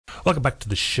Welcome back to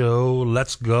the show.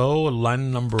 Let's go.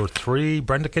 Line number 3.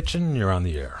 Brenda Kitchen, you're on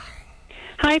the air.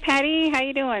 Hi, Patty. How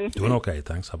you doing? Doing okay,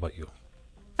 thanks. How about you?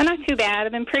 Not too bad.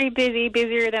 I've been pretty busy,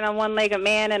 busier than a one-legged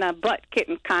man in a butt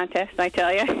kitten contest, I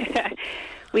tell you.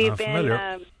 We've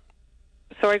been...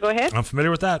 sorry, go ahead. I'm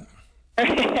familiar with that.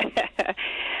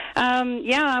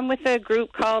 I'm with a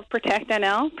group called Protect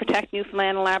NL, Protect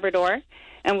Newfoundland and Labrador,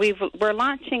 and we're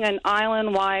launching an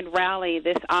island-wide rally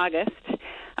this August.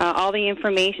 All the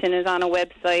information is on a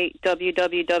website,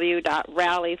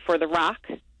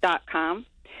 www.rallyfortherock.com.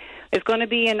 It's going to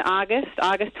be in August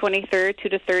 23rd to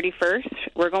the 31st.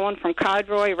 We're going from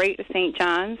Codroy right to St.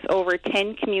 John's, over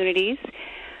 10 communities,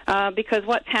 because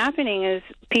what's happening is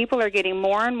people are getting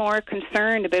more and more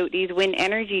concerned about these wind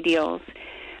energy deals.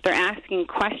 They're asking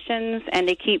questions, and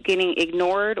they keep getting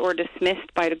ignored or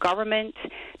dismissed by the government.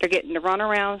 They're getting the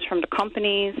runarounds from the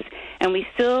companies, and we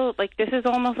still, this is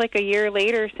almost like a year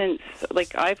later since,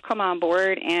 I've come on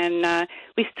board, and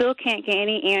we still can't get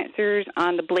any answers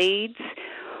on the blades,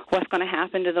 what's going to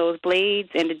happen to those blades,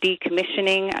 and the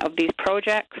decommissioning of these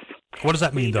projects. What does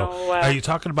that mean, though? Are you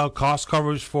talking about cost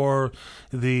coverage for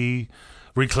the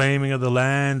reclaiming of the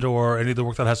land, or any of the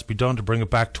work that has to be done to bring it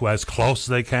back to as close as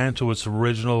they can to its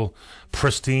original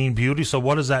pristine beauty? So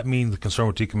what does that mean, the concern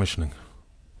with decommissioning?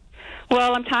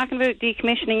 Well, I'm talking about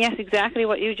decommissioning, yes, exactly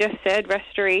what you just said,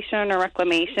 restoration or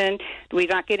reclamation. We're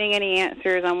not getting any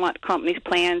answers on what companies'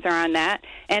 plans are on that.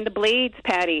 And the blades,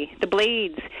 Patty, the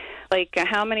blades.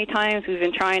 How many times we've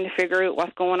been trying to figure out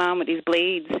what's going on with these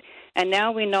blades. And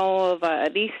now we know of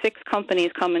at least 6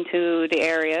 companies coming to the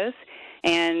areas.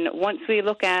 And once we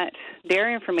look at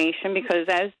their information, because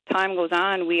as time goes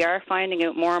on, we are finding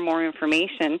out more and more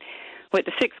information. With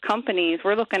the 6 companies,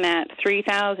 we're looking at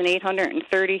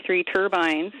 3,833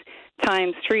 turbines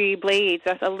times 3 blades.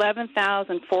 That's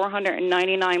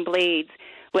 11,499 blades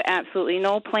with absolutely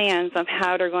no plans of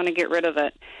how they're going to get rid of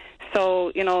it.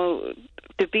 So,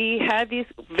 have these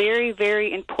very,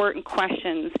 very important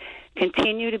questions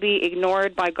continue to be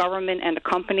ignored by government and the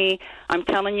company, I'm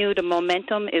telling you, the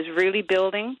momentum is really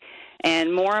building,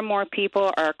 and more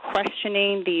people are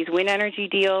questioning these wind energy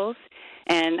deals.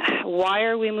 And why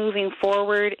are we moving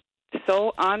forward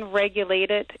so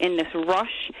unregulated in this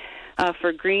rush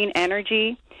for green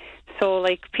energy? So,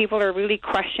 people are really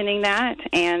questioning that,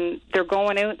 and they're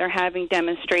going out, they're having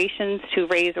demonstrations to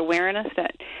raise awareness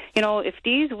that, if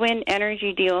these wind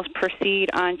energy deals proceed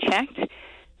unchecked,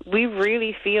 we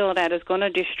really feel that it's going to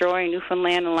destroy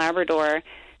Newfoundland and Labrador.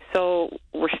 So,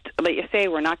 we're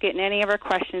not getting any of our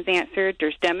questions answered.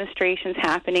 There's demonstrations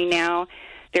happening now.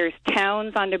 There's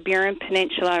towns on the Burin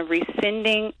Peninsula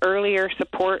rescinding earlier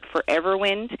support for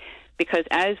Everwind, because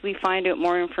as we find out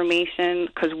more information,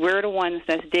 because we're the ones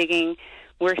that's digging,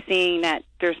 we're seeing that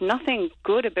there's nothing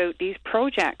good about these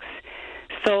projects.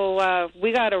 So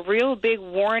we got a real big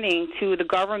warning to the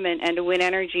government and the wind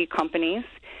energy companies.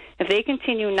 If they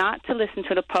continue not to listen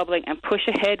to the public and push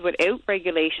ahead without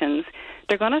regulations,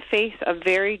 they're going to face a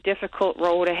very difficult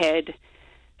road ahead.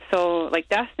 So,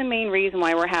 that's the main reason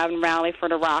why we're having Rally for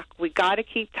the Rock. We got to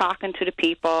keep talking to the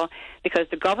people, because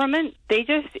the government, they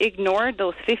just ignored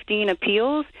those 15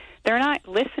 appeals. They're not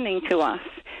listening to us.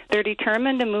 They're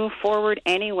determined to move forward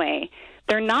anyway.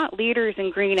 They're not leaders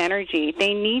in green energy.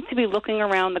 They need to be looking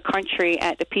around the country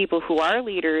at the people who are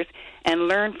leaders and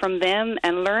learn from them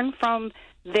and learn from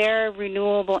their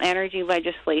renewable energy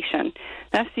legislation.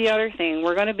 That's the other thing.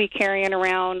 We're going to be carrying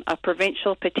around a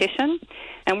provincial petition,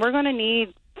 and we're going to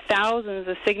need thousands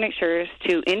of signatures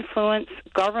to influence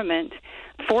government,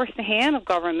 force the hand of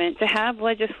government to have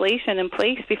legislation in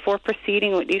place before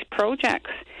proceeding with these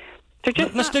projects.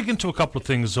 Let's dig into a couple of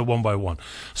things one by one.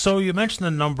 So you mentioned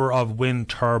the number of wind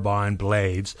turbine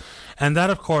blades, and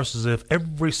that, of course, is if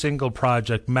every single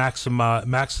project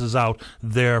maxes out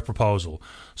their proposal.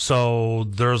 So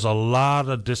there's a lot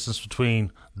of distance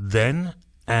between then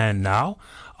and now,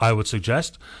 I would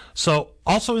suggest. So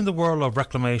also in the world of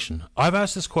reclamation, I've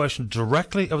asked this question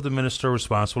directly of the minister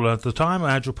responsible at this time,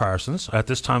 Andrew Parsons,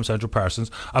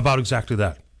 about exactly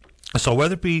that. So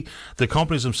whether it be the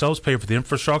companies themselves pay for the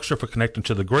infrastructure for connecting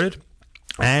to the grid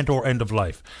and or end of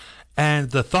life.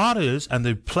 And the thought is, and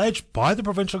the pledge by the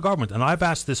provincial government, and I've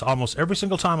asked this almost every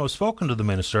single time I've spoken to the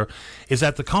minister, is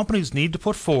that the companies need to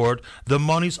put forward the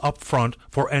monies up front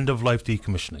for end-of-life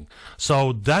decommissioning.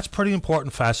 So that's pretty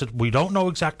important facet. We don't know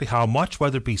exactly how much,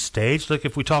 whether it be staged, like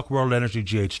if we talk World Energy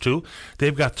GH2,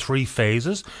 they've got 3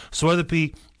 phases. So whether it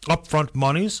be upfront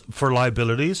monies for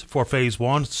liabilities for phase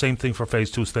 1, same thing for phase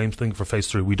 2, same thing for phase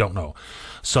 3, we don't know.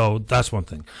 So that's one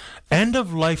thing. End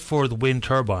of life for the wind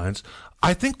turbines,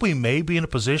 I think we may be in a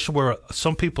position where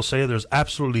some people say there's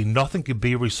absolutely nothing can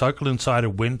be recycled inside a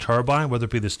wind turbine, whether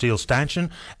it be the steel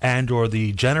stanchion and or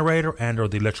the generator and or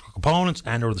the electrical components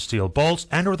and or the steel bolts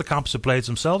and or the composite blades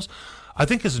themselves. I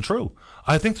think isn't true.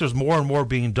 I think there's more and more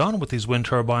being done with these wind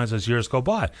turbines as years go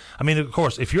by. I mean, of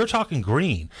course, if you're talking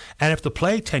green, and if the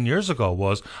play 10 years ago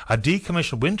was a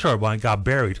decommissioned wind turbine got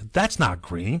buried, that's not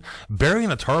green.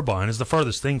 Burying a turbine is the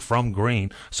furthest thing from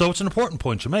green. So it's an important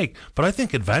point you make, but I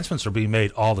think advancements are being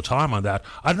made all the time on that.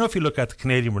 I don't know if you look at the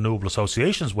Canadian Renewable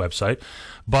Association's website,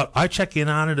 but I check in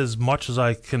on it as much as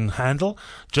I can handle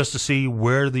just to see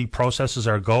where the processes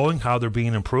are going, how they're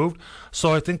being improved.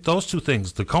 So I think those two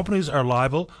things, the companies are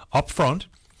liable up front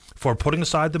for putting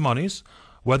aside the monies,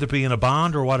 whether it be in a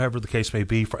bond or whatever the case may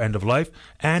be for end of life,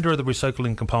 and or the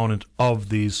recycling component of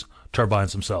these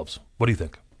turbines themselves. What do you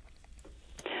think?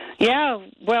 Yeah,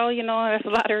 well, you know, there's a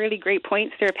lot of really great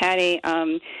points there, Patty.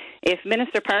 If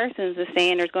Minister Parsons is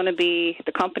saying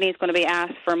the company is going to be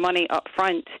asked for money up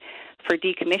front for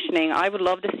decommissioning, I would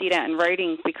love to see that in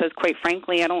writing, because quite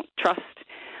frankly, I don't trust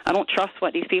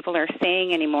what these people are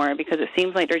saying anymore, because it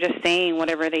seems like they're just saying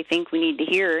whatever they think we need to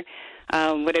hear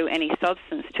without any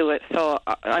substance to it. So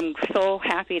I'm so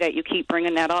happy that you keep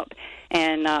bringing that up,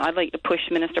 and I'd like to push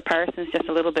Minister Parsons just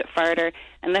a little bit farther,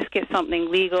 and let's get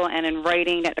something legal and in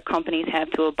writing that the companies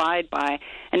have to abide by.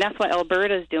 And that's what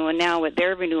Alberta's doing now with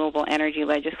their renewable energy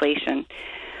legislation.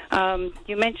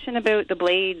 You mentioned about the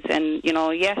blades, and, you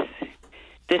know, yes,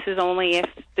 this is only if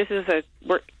this is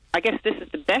I guess this is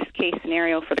the best case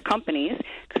scenario for the companies,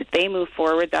 because if they move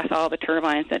forward, that's all the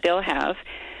turbines that they'll have.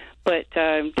 But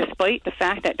despite the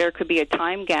fact that there could be a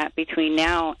time gap between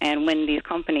now and when these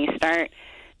companies start,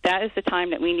 that is the time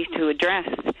that we need to address.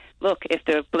 Look, if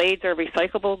the blades are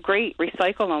recyclable, great,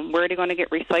 recycle them. Where are they going to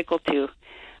get recycled to?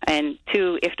 And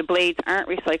two, if the blades aren't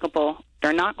recyclable,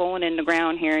 they're not going in the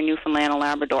ground here in Newfoundland and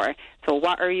Labrador. So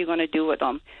what are you going to do with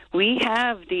them? We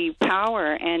have the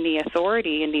power and the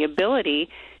authority and the ability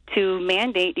to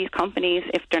mandate these companies,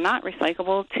 if they're not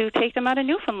recyclable, to take them out of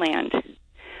Newfoundland.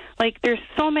 Like, there's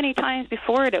so many times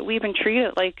before that we've been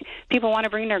treated like people want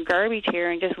to bring their garbage here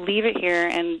and just leave it here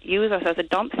and use us as a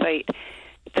dump site.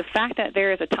 The fact that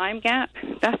there is a time gap,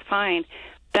 that's fine.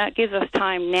 That gives us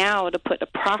time now to put the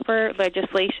proper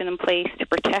legislation in place to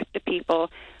protect the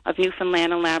people of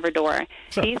Newfoundland and Labrador.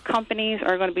 Sure. These companies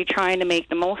are going to be trying to make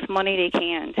the most money they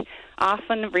can.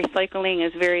 Often recycling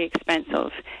is very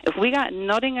expensive. If we got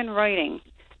nothing in writing,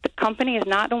 the company is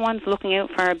not the ones looking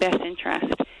out for our best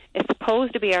interest. It's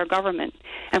supposed to be our government.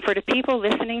 And for the people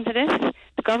listening to this,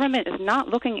 the government is not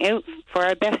looking out for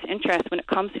our best interest when it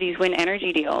comes to these wind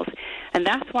energy deals. And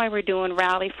that's why we're doing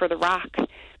Rally for the Rock.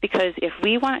 Because if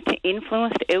we want to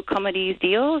influence the outcome of these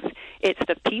deals, it's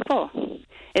the people.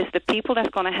 It's the people that's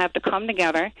going to have to come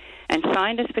together and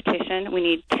sign this petition. We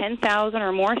need 10,000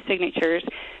 or more signatures,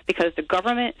 because the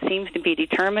government seems to be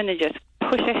determined to just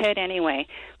push ahead anyway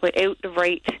without the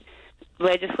right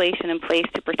legislation in place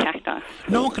to protect us.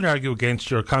 No one can argue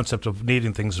against your concept of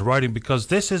needing things in writing, because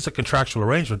this is a contractual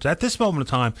arrangement. At this moment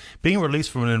in time, being released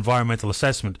from an environmental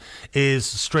assessment is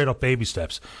straight up baby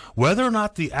steps. Whether or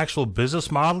not the actual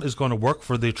business model is going to work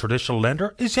for the traditional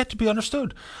lender is yet to be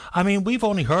understood. I mean, we've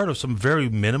only heard of some very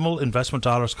minimal investment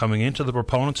dollars coming into the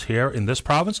proponents here in this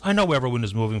province. I know everyone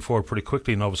is moving forward pretty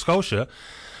quickly in Nova Scotia,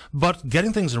 but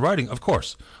getting things in writing, of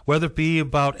course, whether it be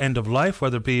about end of life,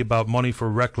 whether it be about money for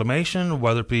reclamation,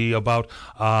 whether it be about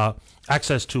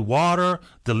access to water,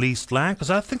 the leased land, because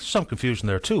I think there's some confusion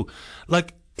there too.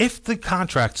 Like, if the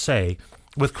contracts say,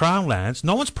 with Crown lands,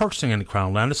 no one's purchasing any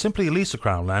Crown land. It's simply a lease of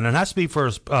Crown land, and it has to be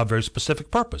for a very specific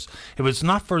purpose. If it's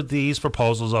not for these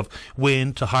proposals of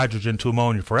wind to hydrogen to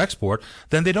ammonia for export,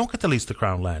 then they don't get to lease the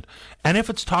Crown land. And if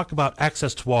it's talk about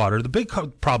access to water, the big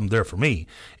problem there for me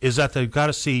is that they've got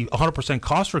to see 100%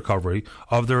 cost recovery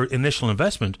of their initial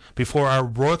investment before our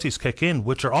royalties kick in,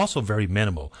 which are also very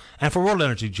minimal. And for World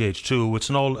Energy GH2, it's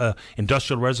an old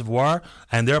industrial reservoir,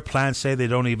 and their plans say they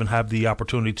don't even have the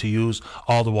opportunity to use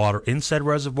all the water in said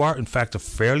reservoir. In fact, a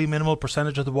fairly minimal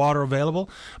percentage of the water available.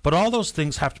 But all those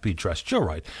things have to be addressed. You're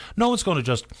right. No one's going to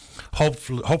just hope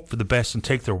for the best and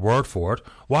take their word for it.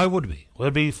 Why would we? Well,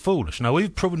 it'd be foolish. Now,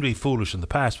 we've proven to be foolish in the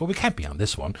past, but we can't be on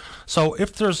this one. So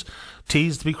if there's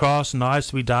T's to be crossed and I's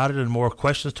to be dotted and more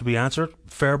questions to be answered,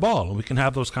 fair ball. And we can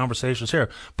have those conversations here.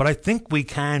 But I think we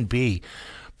can be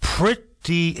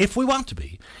if we want to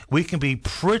be, we can be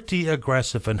pretty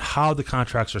aggressive in how the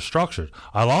contracts are structured.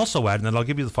 I'll also add, and then I'll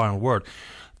give you the final word,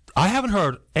 I haven't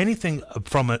heard anything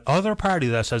from another party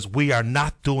that says we are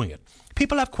not doing it.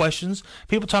 people have questions.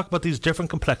 People talk about these different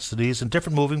complexities and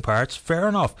different moving parts. Fair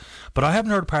enough. But I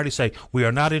haven't heard a party say, we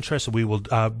are not interested, we will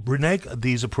renege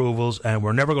these approvals, and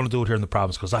we're never going to do it here in the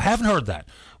province, because I haven't heard that,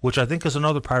 which I think is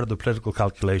another part of the political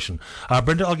calculation.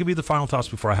 Brenda, I'll give you the final thoughts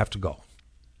before I have to go.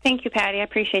 Thank you, Patty. I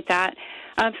appreciate that.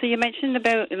 So you mentioned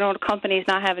about the companies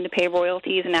not having to pay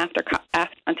royalties and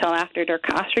until after their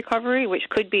cost recovery, which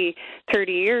could be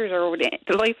 30 years or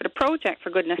the life of the project,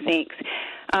 for goodness sakes.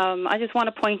 I just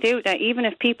want to point out that even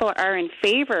if people are in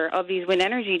favor of these wind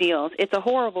energy deals, it's a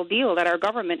horrible deal that our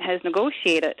government has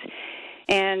negotiated.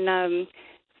 And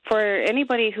for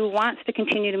anybody who wants to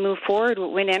continue to move forward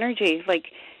with wind energy,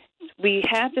 we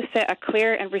have to set a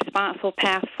clear and responsible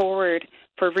path forward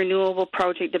for renewable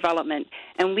project development.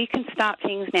 And we can stop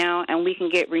things now, and we can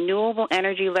get renewable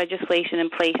energy legislation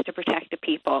in place to protect the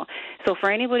people. So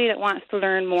for anybody that wants to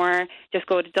learn more, just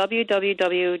go to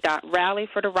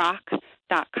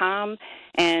www.rallyfortherock.com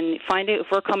and find out if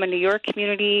we're coming to your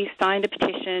community, sign the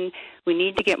petition. We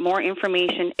need to get more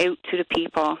information out to the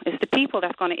people. It's the people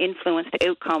that's going to influence the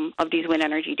outcome of these wind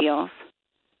energy deals.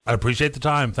 I appreciate the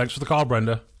time. Thanks for the call,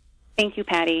 Brenda. Thank you,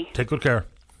 Patty. Take good care.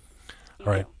 All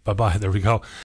right. Bye-bye. There we go.